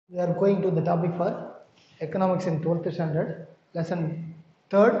We are going to the topic for economics in 12th standard, lesson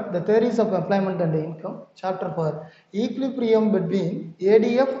 3rd, the theories of employment and income, chapter for equilibrium between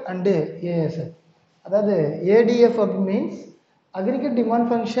ADF and ASF. அதாவது ADF means aggregate demand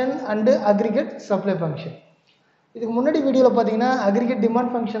function and aggregate supply function. இதுக்கு முன்னாடி வீடியோவில் பார்த்தீங்கன்னா aggregate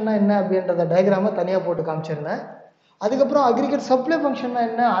demand functionனா என்ன அப்படின்றத டயக்ராமை தனியாக போட்டு காமிச்சிருந்தேன். அதுக்கப்புறம் aggregate supply functionனா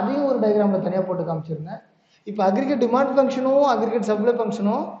என்ன அதையும் ஒரு டயக்ராமில் தனியாக போட்டு காமிச்சிருந்தேன். இப்போ aggregate demand functionும் aggregate supply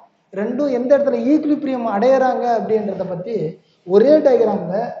functionும் ரெண்டும் எந்த இடத்துல ஈக்குலிபிரியம் அடையறாங்க அப்படின்றத பற்றி ஒரே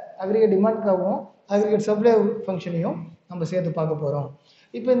டயக்ராமில் aggregate demandக்காகவும் aggregate supply ஃபங்க்ஷனையும் நம்ம சேர்த்து பார்க்க போகிறோம்.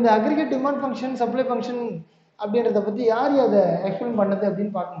 இப்போ இந்த aggregate demand function supply function அப்படின்றத பற்றி யார் அதை எக்ஸ்பிளைன் பண்ணது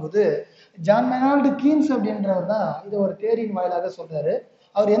அப்படின்னு பார்க்கும்போது ஜான் மெய்னார்டு கீன்ஸ் அப்படின்றவர் தான் இதை ஒரு தேரியின் வாயிலாக சொல்கிறாரு.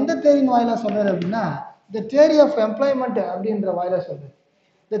 அவர் எந்த தேரியின் வாயிலாக சொல்கிறாரு அப்படின்னா த தேரி ஆஃப் எம்ப்ளாய்மெண்ட் அப்படின்ற வாயிலாக சொல்கிறார்.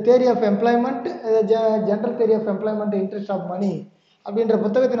 த theory of employment, general theory of employment, interest of money அப்படின்ற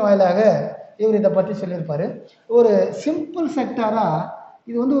புத்தகத்தின் வாயிலாக இவர் இதை பற்றி சொல்லியிருப்பார். ஒரு சிம்பிள் செக்டாராக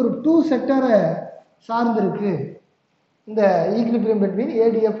இது வந்து ஒரு 2 செக்டாரை சார்ந்திருக்கு. இந்த equilibrium between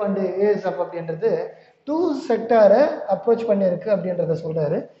ADF and ASF அப்படின்றது 2 செக்டாரை அப்ரோச் பண்ணியிருக்கு அப்படின்றத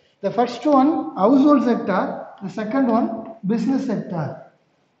சொல்கிறாரு. The first one house hold sector, the second one business sector.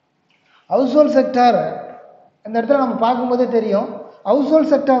 House hold sector இந்த இடத்துல நம்ம பார்க்கும்போதே தெரியும். ஹவுஸ்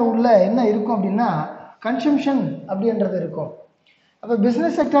ஹோல்ட் செக்டார் உள்ள என்ன இருக்கும் அப்படின்னா கன்சம்ஷன் அப்படின்றது இருக்கும். அப்போ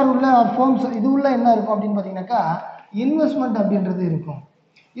பிஸ்னஸ் செக்டார் உள்ள ஃபார்ம்ஸ் இது உள்ள என்ன இருக்கும் அப்படின்னு பார்த்தீங்கன்னாக்கா இன்வெஸ்ட்மெண்ட் அப்படின்றது இருக்கும்.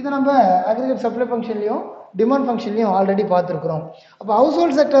 இதை நம்ம அக்ரிகேட் சப்ளை ஃபங்க்ஷன்லையும் டிமாண்ட் ஃபங்க்ஷன்லையும் ஆல்ரெடி பார்த்துருக்குறோம். அப்போ ஹவுஸ்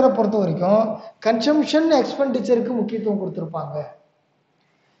ஹோல்ட் செக்டரை பொறுத்த வரைக்கும் கன்சம்ஷன் எக்ஸ்பெண்டிச்சருக்கு முக்கியத்துவம் கொடுத்துருப்பாங்க.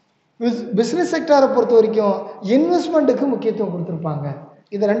 பிஸ்னஸ் செக்டாரை பொறுத்த வரைக்கும் இன்வெஸ்ட்மெண்ட்டுக்கு முக்கியத்துவம் கொடுத்துருப்பாங்க.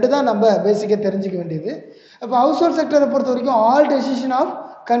 இது ரெண்டு தான் நம்ம பேசிக்காக தெரிஞ்சுக்க வேண்டியது. அப்போ ஹவுஸ் ஹோல்ட் செக்டரை பொறுத்த வரைக்கும் all decision of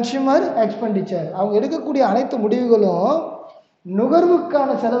consumer expenditure, அவங்க எடுக்கக்கூடிய அனைத்து முடிவுகளும் நுகர்வுக்கான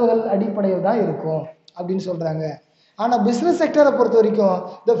செலவுகள் அடிப்படையில் தான் இருக்கும் அப்படின்னு சொல்கிறாங்க. ஆனால் பிஸ்னஸ் செக்டரை பொறுத்த வரைக்கும்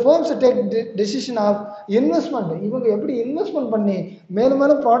த firms take decision of investment, இவங்க எப்படி இன்வெஸ்ட்மெண்ட் பண்ணி மேலும்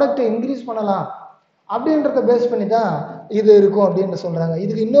மேலும் ப்ராடக்டை இன்க்ரீஸ் பண்ணலாம் அப்படின்றத பேஸ் பண்ணி தான் இது இருக்கும் அப்படின்னு சொல்கிறாங்க.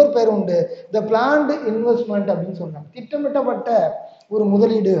 இதுக்கு இன்னொரு பேர் உண்டு, த பிளான்டு இன்வெஸ்ட்மெண்ட் அப்படின்னு சொல்கிறாங்க. திட்டமிட்டப்பட்ட ஒரு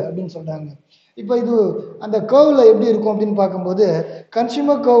முதலீடு அப்படின்னு சொல்கிறாங்க. இப்போ இது அந்த கர்வில் எப்படி இருக்கும் அப்படின்னு பார்க்கும்போது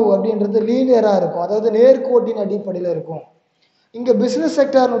கன்சியூமர் கர்வ் அப்படின்றது லீனியராக இருக்கும், அதாவது நேர்கோட்டின் அடிப்படையில் இருக்கும். இங்கே பிஸ்னஸ்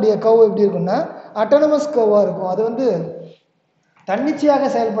செக்டாருடைய கர்வ் எப்படி இருக்குன்னா அட்டானமஸ் கர்வாக இருக்கும், அது வந்து தன்னிச்சையாக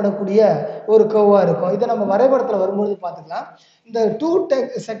செயல்படக்கூடிய ஒரு கர்வாக இருக்கும். இதை நம்ம வரைபடத்தில் வரும்போது பார்த்துக்கலாம். இந்த 2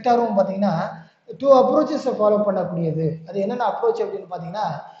 செக்டாரும் பார்த்தீங்கன்னா 2 அப்ரோச்சஸை ஃபாலோ பண்ணக்கூடியது. அது என்னென்ன அப்ரோச் அப்படின்னு பார்த்தீங்கன்னா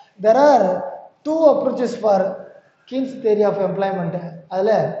there are 2 approaches for Keynes theory of employment.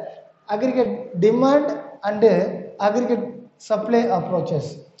 அதில் aggregate demand and aggregate supply approaches.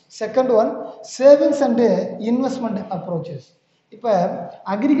 Second one savings and investment approaches. இப்போ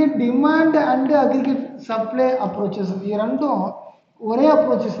aggregate demand and aggregate supply approaches இது ரெண்டும் ஒரே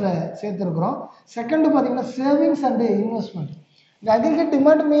அப்ரோச்சஸில் சேர்த்துருக்குறோம். செகண்டு பார்த்தீங்கன்னா சேவிங்ஸ் அண்டு இன்வெஸ்ட்மெண்ட். இந்த aggregate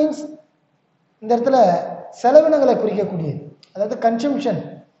demand means இந்த இடத்துல செலவினங்களை குறிக்கக்கூடியது, அதாவது கன்சம்ஷன்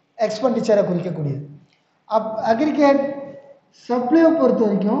எக்ஸ்பெண்டிச்சரை குறிக்கக்கூடியது. அக்ரிகேட் சப்ளையை பொறுத்த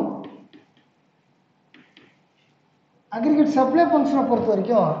வரைக்கும் அக்ரிகேட் சப்ளை ஃபங்க்ஷனை பொறுத்த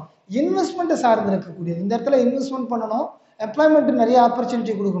வரைக்கும் இன்வெஸ்ட்மெண்ட்டை சார்ந்து இருக்கக்கூடியது. இந்த இடத்துல இன்வெஸ்ட்மெண்ட் பண்ணணும், எம்ப்ளாய்மெண்ட் நிறைய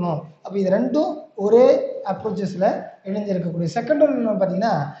ஆப்பர்ச்சுனிட்டி கொடுக்கணும். அப்போ இது ரெண்டும் ஒரே அப்ரோச்சஸில் இணைஞ்சிருக்கக்கூடிய. செகண்ட் ஒன்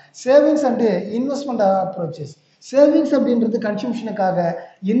பார்த்தீங்கன்னா savings and investment approaches. Savings அப்படின்றது கன்சம்ஷனுக்காக,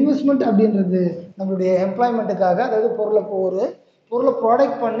 இன்வெஸ்ட்மெண்ட் அப்படின்றது நம்மளுடைய எம்ப்ளாய்மெண்ட்டுக்காக, அதாவது பொருளை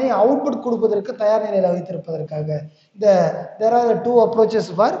ப்ராடக்ட் பண்ணி அவுட்புட் கொடுப்பதற்கு தயார் நிலையில் வைத்திருப்பதற்காக. There are 2 approaches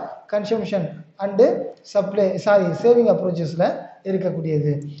for consumption and saving அப்ரோச்சஸில்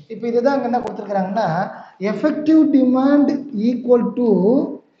இருக்கக்கூடியது. இப்போ இதுதான் அங்கே என்ன கொடுத்துருக்குறாங்கன்னா effective demand equal to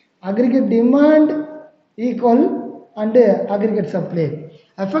aggregate demand equal and aggregate supply.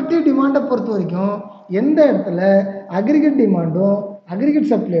 Effective டிமாண்டை பொறுத்த வரைக்கும் எந்த இடத்துல அக்ரிகேட் டிமாண்டும்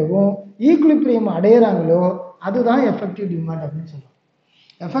அக்ரிகேட் சப்ளைவும் ஈக்குலிபிரியம் அடையிறாங்களோ அதுதான் எஃபெக்டிவ் டிமாண்ட் அப்படின்னு சொல்லுவோம்.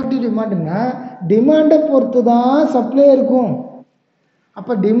 எஃபெக்டிவ் டிமாண்ட்னா டிமாண்டை பொறுத்து தான் சப்ளை இருக்கும்.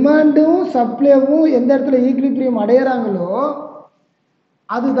 அப்போ டிமாண்டும் சப்ளைவும் எந்த இடத்துல ஈக்குலிபிரியம் அடையிறாங்களோ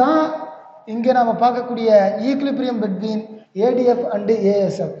அதுதான் இங்கே நம்ம பார்க்கக்கூடிய equilibrium between ADF and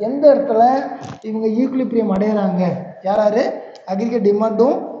ASF. எந்த இடத்துல இவங்க ஈக்குலிபிரியம் அடையிறாங்க, யாராரு அக்ரிகேட்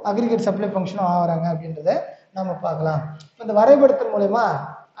டிமாண்டும் அக்ரிகேட் சப்ளை ஃபங்க்ஷனும் ஆகிறாங்க அப்படின்றத நம்ம பார்க்கலாம். இப்போ இந்த வரைபடத்தின் மூலமா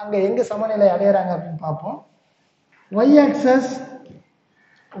அங்கே எங்கே சமநிலை அடையிறாங்க அப்படின்னு பார்ப்போம்.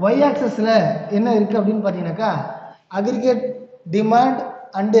 ஒய் ஆக்சஸில் என்ன இருக்குது அப்படின்னு பார்த்தீங்கன்னாக்கா aggregate demand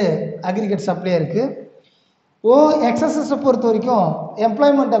and aggregate supply இருக்குது. எக்ஸஸை பொறுத்த வரைக்கும்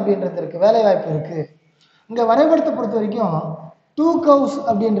எம்ப்ளாய்மெண்ட் அப்படின்றது இருக்குது, வேலைவாய்ப்பு இருக்குது. இங்கே வரைபடத்தை பொறுத்த வரைக்கும் டூ கவுஸ்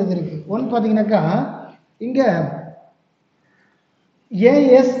அப்படின்றது இருக்கு. ஒன்று பார்த்தீங்கன்னாக்கா இங்கே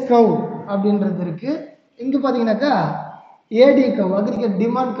ஏஎஸ் கவ் அப்படின்றது இருக்கு. இங்கே பார்த்தீங்கன்னாக்கா ஏடி கவ் அக்ரிகேட்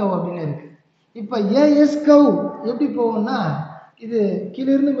டிமாண்ட் கவ் அப்படின்னு இருக்கு. இப்போ ஏஎஸ் கவ் எப்படி போகும்னா இது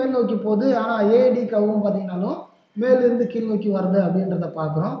கீழிருந்து மேல் நோக்கி போகுது. ஆனால் ஏடி கவ்வும் பார்த்தீங்கன்னாலும் மேலிருந்து கீழ் நோக்கி வருது அப்படின்றத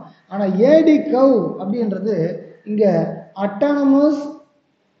பார்க்குறோம். ஆனால் ஏடி கவ் அப்படின்றது இங்கே அட்டானமஸ்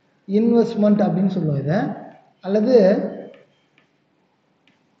இன்வெஸ்ட்மெண்ட் அப்படின்னு சொல்லுவோம் இதை, அல்லது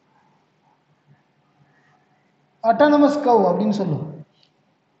அட்டானமஸ் கவ் அப்படின்னு சொல்லுவோம்.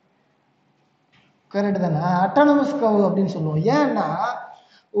 கரெக்ட் தானே? அட்டானமஸ் கவ் அப்படின்னு சொல்லுவோம். ஏன்னா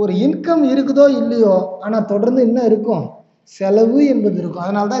ஒரு இன்கம் இருக்குதோ இல்லையோ, ஆனால் தொடர்ந்து என்ன இருக்கும், செலவு என்பது இருக்கும்.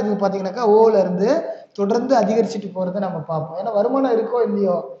 அதனால தான் இது பார்த்தீங்கன்னாக்கா ஓல இருந்து தொடர்ந்து அதிகரிச்சுட்டு போகிறத நம்ம பார்ப்போம். ஏன்னா வருமானம் இருக்கோ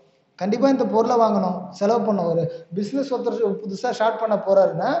இல்லையோ, கண்டிப்பாக இந்த பொருளை வாங்கணும், செலவு பண்ண. ஒரு பிஸ்னஸ் ஒருத்தர் புதுசாக ஸ்டார்ட் பண்ண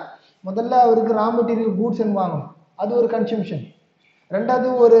போகிறாருன்னா முதல்ல அவருக்கு ரா மெட்டீரியல் கூட்ஸ்ன்னு வாங்கணும், அது ஒரு கன்சம்ஷன். ரெண்டாவது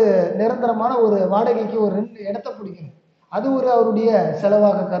ஒரு நிரந்தரமான ஒரு வாடகைக்கு ஒரு 2 இடத்த பிடிக்கணும், அது ஒரு அவருடைய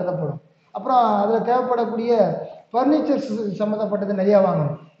செலவாக கருதப்படும். அப்புறம் அதில் தேவைப்படக்கூடிய ஃபர்னிச்சர்ஸ் சம்மந்தப்பட்டது நிறையா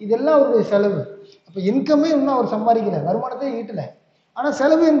வாங்கணும், இதெல்லாம் அவருடைய செலவு. அப்போ இன்கமே இன்னும் அவர் சம்பாதிக்கலை, வருமானத்தை ஈட்டலை, ஆனால்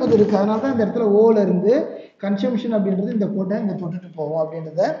செலவு என்பது இருக்குது. அதனால தான் இந்த இடத்துல ஓல இருந்து கன்சம்ஷன் அப்படின்றது இந்த கோட்டை இங்கே தொட்டுட்டு போவோம்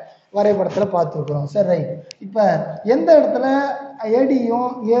அப்படின்றத வரைபடத்தில் பார்த்துருக்குறோம். சரி, ரைட். இப்போ எந்த இடத்துல ஏடியும்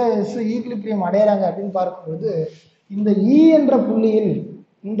ஏஎஸ் ஈக்லிபிரியம் அடையிறாங்க அப்படின்னு பார்க்கும்போது இந்த இ என்ற புள்ளியில்,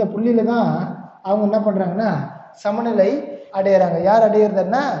 இந்த புள்ளியில தான் அவங்க என்ன பண்ணுறாங்கன்னா சமநிலை அடையிறாங்க. யார்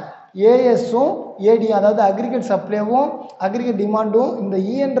அடையிறதுன்னா ஏஎஸும் ஏடியும், அதாவது அக்ரிகேட் சப்ளைவும் அக்ரிகேட் டிமாண்டும் இந்த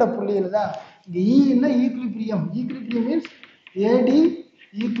இ என்ற புள்ளியில் தான். இங்க இன்னா equilibrium, equilibrium means AD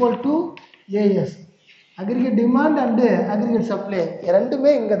equal to as, aggregate demand and aggregate supply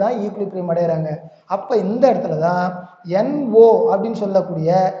ரெண்டுமே இங்கே தான் ஈக்லிபிரியம் அடையிறாங்க. அப்போ இந்த இடத்துல தான் NO அப்படின்னு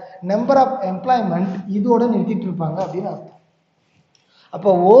சொல்லக்கூடிய நம்பர் ஆஃப் எம்ப்ளாய்மெண்ட் இதோட நிறுத்திட்டு இருப்பாங்க அப்படின்னு அர்த்தம். அப்போ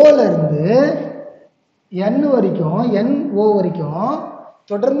ஓல இருந்து N வரைக்கும், NO வரைக்கும்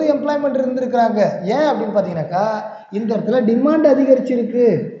தொடர்ந்து எம்ப்ளாய்மெண்ட் இருந்திருக்கிறாங்க. ஏன் அப்படின்னு பார்த்தீங்கன்னாக்கா இந்த இடத்துல டிமாண்ட் அதிகரிச்சிருக்கு.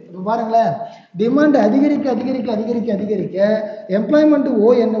 இப்போ பாருங்களேன், டிமாண்ட் அதிகரிக்க அதிகரிக்க அதிகரிக்க அதிகரிக்க எம்ப்ளாய்மெண்ட்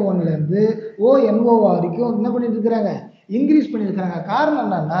ON1லேருந்து ONO வரைக்கும் என்ன பண்ணிட்டு இருக்கிறாங்க, இன்க்ரீஸ் பண்ணியிருக்காங்க. காரணம்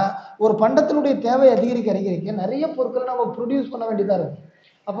என்னன்னா ஒரு பண்டத்தினுடைய தேவை அதிகரிக்க அதிகரிக்க நிறைய பொருட்களை நம்ம ப்ரொடியூஸ் பண்ண வேண்டியதாக இருக்கும்.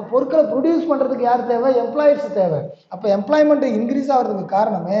 அப்போ பொருட்களை ப்ரொடியூஸ் பண்ணுறதுக்கு யார் தேவை, எம்ப்ளாயர்ஸ் தேவை. அப்போ எம்ப்ளாய்மெண்ட் இன்க்ரீஸ் ஆகிறதுக்கு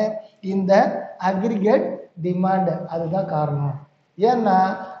காரணமே இந்த அக்ரிகேட் டிமாண்ட், அதுதான் காரணம். ஏன்னா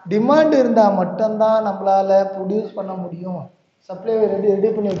டிமாண்ட் இருந்தால் மட்டும்தான் நம்மளால ப்ரொடியூஸ் பண்ண முடியும், சப்ளைவை ரெடி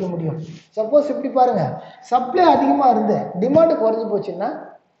பண்ணி வைக்க முடியும். சப்போஸ் இப்படி பாருங்க, சப்ளை அதிகமாக இருந்து டிமாண்டு குறைஞ்சி போச்சுன்னா,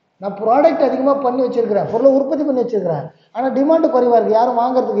 நான் ப்ராடக்ட் அதிகமாக பண்ணி வச்சிருக்கிறேன், பொருளை உற்பத்தி பண்ணி வச்சிருக்கிறேன், ஆனால் டிமாண்டு குறைவாக இருக்குது, யாரும்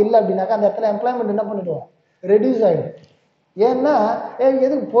வாங்குறதுக்கு இல்லை அப்படின்னாக்கா அந்த இடத்துல எம்ப்ளாய்மெண்ட் என்ன பண்ணிடுவோம், ரெடியூஸ் ஆகிடும். ஏன்னா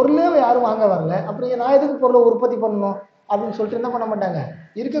எதுக்கு பொருளே யாரும் வாங்க வரல, அப்படி நான் எதுக்கு பொருளை உற்பத்தி பண்ணணும் அப்படின்னு சொல்லிட்டு என்ன பண்ண மாட்டாங்க,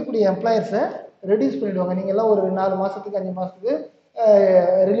 இருக்கக்கூடிய எம்ப்ளாயர்ஸை ரெடியூஸ் பண்ணிடுவாங்க. நீங்கள் எல்லாம் ஒரு 4 மாதத்துக்கு 5 மாதத்துக்கு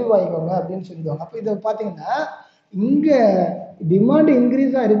ரிலீவ் ஆகிக்கோங்க அப்படின்னு சொல்லிடுவாங்க. அப்போ இதை பார்த்தீங்கன்னா இங்கே டிமாண்ட்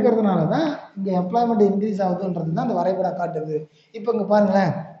இன்க்ரீஸாக இருக்கிறதுனால தான் இங்கே எம்ப்ளாய்மெண்ட் இன்க்ரீஸ் ஆகுதுன்றது தான் அந்த வரைபடம் காட்டுது. இப்போ இங்கே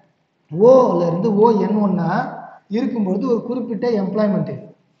பாருங்களேன், ஓலேருந்து ON1 இருக்கும்பொழுது ஒரு குறிப்பிட்ட எம்ப்ளாய்மெண்ட்டு,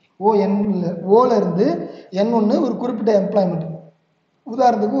 ஓலேருந்து N1 ஒரு குறிப்பிட்ட எம்ப்ளாய்மெண்ட்,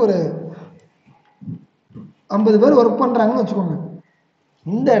 உதாரணத்துக்கு ஒரு 50 பேர் ஒர்க் பண்ணுறாங்கன்னு வச்சுக்கோங்க.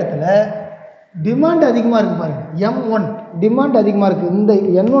 இந்த இடத்துல டிமாண்ட் அதிகமாக இருக்குது பாருங்க, M1 டிமாண்ட் அதிகமாக இருக்குது. இந்த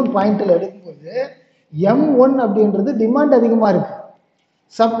N1 பாயிண்டில் எடுக்கும்போது M1 அப்படின்றது டிமாண்ட் அதிகமாக இருக்கு,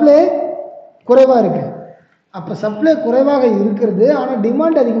 சப்ளை குறைவாக இருக்கு. அப்போ சப்ளை குறைவாக இருக்கிறது, ஆனால்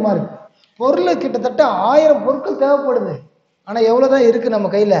டிமாண்ட் அதிகமாக இருக்கு. பொருள் கிட்டத்தட்ட 1000 பொருட்கள் தேவைப்படுது, ஆனால் எவ்வளோ தான் இருக்குது நம்ம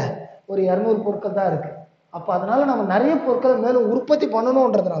கையில், ஒரு 200 பொருட்கள் தான் இருக்குது. அப்போ அதனால நம்ம நிறைய பொருட்களை மேலும் உற்பத்தி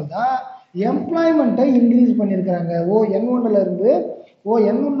பண்ணணுன்றதுனால தான் எம்ப்ளாய்மெண்ட்டை இன்க்ரீஸ் பண்ணியிருக்கிறாங்க. ON1லேருந்து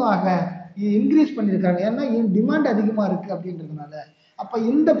ON1 ஆக இன்க்ரீஸ் பண்ணியிருக்காங்க. ஏன்னா டிமாண்ட் அதிகமாக இருக்குது அப்படின்றதுனால. அப்போ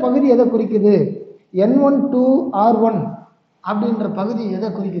இந்த பகுதி எதை குறிக்குது, N1 to R1 அப்படின்ற பகுதி எதை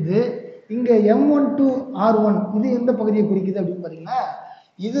குறிக்குது, இங்கே M1 to R1 இது எந்த பகுதியை குறிக்குது அப்படின்னு பார்த்தீங்கன்னா,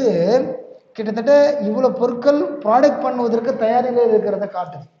 இது கிட்டத்தட்ட இவ்வளோ பொருட்கள் ப்ராடக்ட் பண்ணுவதற்கு தயாரில் இருக்கிறத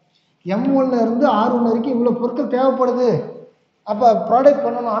காட்டுது. M1லேருந்து R1 வரைக்கும் இவ்வளோ பொருட்கள் தேவைப்படுது, அப்போ ப்ராடக்ட்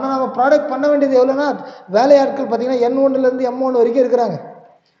பண்ணணும். ஆனால் நம்ம ப்ராடக்ட் பண்ண வேண்டியது எவ்வளோன்னா, வேலையாட்கள் பார்த்தீங்கன்னா N1லேருந்து M1 வரைக்கும் இருக்கிறாங்க,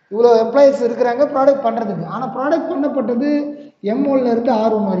 இவ்வளோ எம்ப்ளாயிஸ் இருக்கிறாங்க ப்ராடக்ட் பண்ணுறதுக்கு. ஆனால் ப்ராடக்ட் பண்ணப்பட்டது M1லேருந்து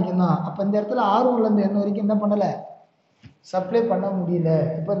R1 வரைக்கும் தான். அப்போ இந்த இடத்துல R1லேருந்து N வரைக்கும் என்ன பண்ணலை, சப்ளை பண்ண முடியல.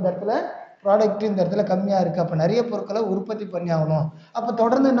 இப்போ இந்த இடத்துல ப்ராடக்ட் இந்த இடத்துல கம்மியாக இருக்குது, அப்போ நிறைய பொருட்களை உற்பத்தி பண்ணி ஆகணும். அப்போ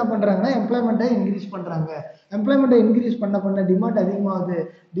தொடர்ந்து என்ன பண்ணுறாங்கன்னா எம்ப்ளாய்மெண்ட்டை இன்க்ரீஸ் பண்ணுறாங்க. எம்ப்ளாய்மெண்ட்டை இன்க்ரீஸ் பண்ண டிமாண்ட் அதிகமாகுது.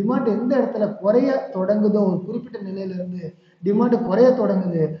 டிமாண்ட் எந்த இடத்துல குறைய தொடங்குதோ, ஒரு குறிப்பிட்ட நிலையிலேருந்து டிமாண்டு குறைய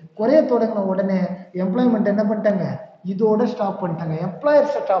தொடங்குது, குறைய தொடங்கின உடனே எம்ப்ளாய்மெண்ட் என்ன பண்ணிட்டாங்க, இதோட ஸ்டாப் பண்ணிட்டாங்க,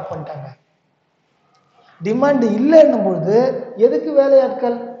 எம்ப்ளாயர்ஸை ஸ்டாப் பண்ணிட்டாங்க. டிமாண்ட் இல்லைன்னும் பொழுது எதுக்கு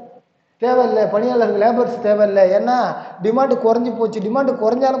வேலையாட்கள் தேவையில்லை, பணியாளர்கள் லேபர்ஸ் தேவையில்லை. ஏன்னா டிமாண்டு குறைஞ்சி போச்சு. டிமாண்டு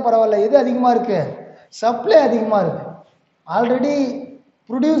குறைஞ்சாலும் பரவாயில்ல, எது அதிகமாக இருக்கு? சப்ளை அதிகமாக இருக்கு. ஆல்ரெடி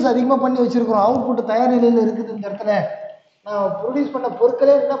ப்ரொடியூஸ் அதிகமாக பண்ணி வச்சிருக்கிறோம், அவுட்புட் தயார் நிலையில் இருக்குது. இந்த இடத்துல நான் ப்ரொடியூஸ் பண்ண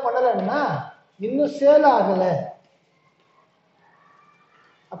பொருட்களே என்ன பண்ணலைன்னா இன்னும் சேல் ஆகலை.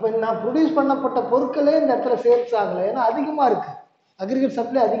 அப்போ நான் ப்ரொடியூஸ் பண்ணப்பட்ட பொருட்களே இந்த இடத்துல சேல்ஸ் ஆகலை. ஏன்னா அதிகமாக இருக்கு, அக்ரிகேட்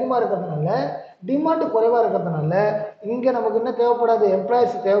சப்ளை அதிகமாக இருக்கிறதுனால, டிமாண்டு குறைவாக இருக்கிறதுனால இங்கே நமக்கு என்ன தேவைப்படாது?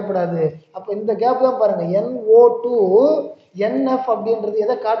 எம்ப்ளாயிஸ் தேவைப்படாது. அப்போ இந்த கேப் தான் பாருங்க, NO2 NF அப்படின்றது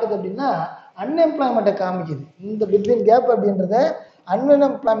எதை காட்டுது அப்படின்னா அன்எம்ப்ளாய்மெண்ட்டை காமிக்குது. இந்த பிட்வீன் கேப் அப்படின்றத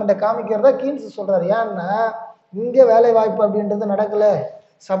அன்எம்ப்ளாய்மெண்ட்டை காமிக்கிறதா கீன்ஸ் சொல்றாரு. ஏன்னா இங்கே வேலை வாய்ப்பு அப்படின்றது நடக்கல,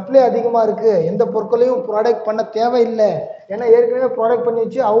 சப்ளை அதிகமாக இருக்கு, எந்த பொருட்களையும் ப்ராடக்ட் பண்ண தேவையில்லை. ஏன்னா ஏற்கனவே ப்ராடக்ட் பண்ணி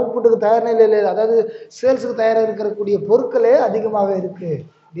வச்சு அவுட்புட்டுக்கு தயார் நிலையில், அதாவது சேல்ஸுக்கு தயாராக இருக்கக்கூடிய பொருட்களே அதிகமாக இருக்கு,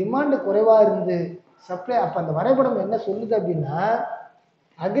 டிமாண்டு குறைவாக இருந்து சப்ளை. அப்போ அந்த வரைபடம் என்ன சொல்லுது அப்படின்னா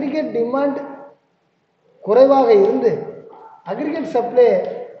அக்ரிகேட் டிமாண்ட் குறைவாக இருந்து அக்ரிகேட் சப்ளை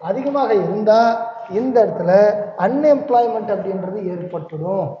அதிகமாக இருந்தால் இந்த இடத்துல அன்எம்ப்ளாய்மெண்ட் அப்படின்றது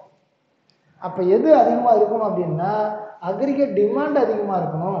ஏற்பட்டுடும். அப்போ எது அதிகமாக இருக்கணும் அப்படின்னா அக்ரிகேட் டிமாண்ட் அதிகமாக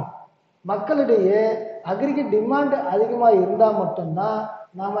இருக்கணும். மக்களிடையே அக்ரிகேட் டிமாண்ட் அதிகமாக இருந்தால் மட்டும்தான்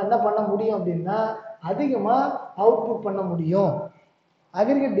நாம் என்ன பண்ண முடியும் அப்படின்னா அதிகமாக அவுட்புட் பண்ண முடியும்.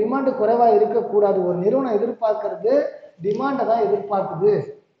 அக்ரிகேட் டிமாண்டு குறைவாக இருக்கக்கூடாது. ஒரு நிறுவனம் எதிர்பார்க்கறது டிமாண்டை தான் எதிர்பார்க்குது.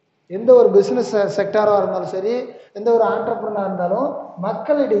 எந்த ஒரு பிஸ்னஸ் செக்டாராக இருந்தாலும் சரி, எந்த ஒரு ஆண்டர்பிரனராக இருந்தாலும்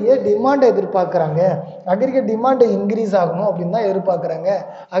மக்களிடையே டிமாண்டை எதிர்பார்க்குறாங்க. அக்ரிகேட் டிமாண்டு இன்க்ரீஸ் ஆகணும் அப்படின்னு தான் எதிர்பார்க்குறாங்க.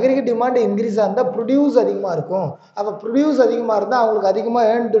 அக்ரிகேட் டிமாண்டு இன்க்ரீஸாக இருந்தால் ப்ரொடியூஸ் அதிகமாக இருக்கும். அப்போ ப்ரொடியூஸ் அதிகமாக இருந்தால் அவங்களுக்கு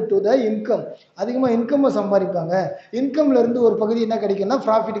அதிகமாக ஏர்ன்டு டு த இன்கம், அதிகமாக இன்கம்மை சம்பாதிப்பாங்க. இன்கம்லேருந்து ஒரு பகுதி என்ன கிடைக்கும்னா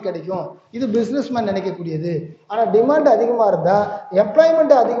ப்ராஃபிட் கிடைக்கும். இது பிஸ்னஸ்மேன் நினைக்கக்கூடியது. ஆனால் டிமாண்ட் அதிகமாக இருந்தால்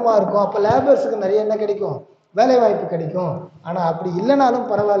எம்ப்ளாய்மெண்ட் அதிகமாக இருக்கும். அப்போ லேபர்ஸுக்கு நிறைய என்ன கிடைக்கும்? வேலை வாய்ப்பு கிடைக்கும். ஆனால் அப்படி இல்லைனாலும்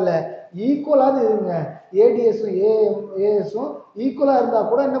பரவாயில்ல, ஈக்குவலாக இருங்க. ஏடிஎஸும் ஏஎஸும் ஈக்குவலாக இருந்தால்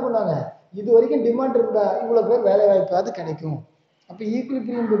கூட என்ன பண்ணுவாங்க, இது வரைக்கும் டிமாண்ட் இருந்தால் இவ்வளோ பேர் வேலை வாய்ப்பாவது கிடைக்கும். அப்போ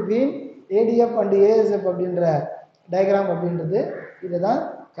equilibrium between ADF and ASF அப்படின்ற டயக்ராம் அப்படின்றது இதை தான்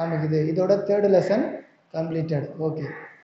காமிக்குது. இதோட 3rd லெசன் கம்ப்ளீட்டட். ஓகே.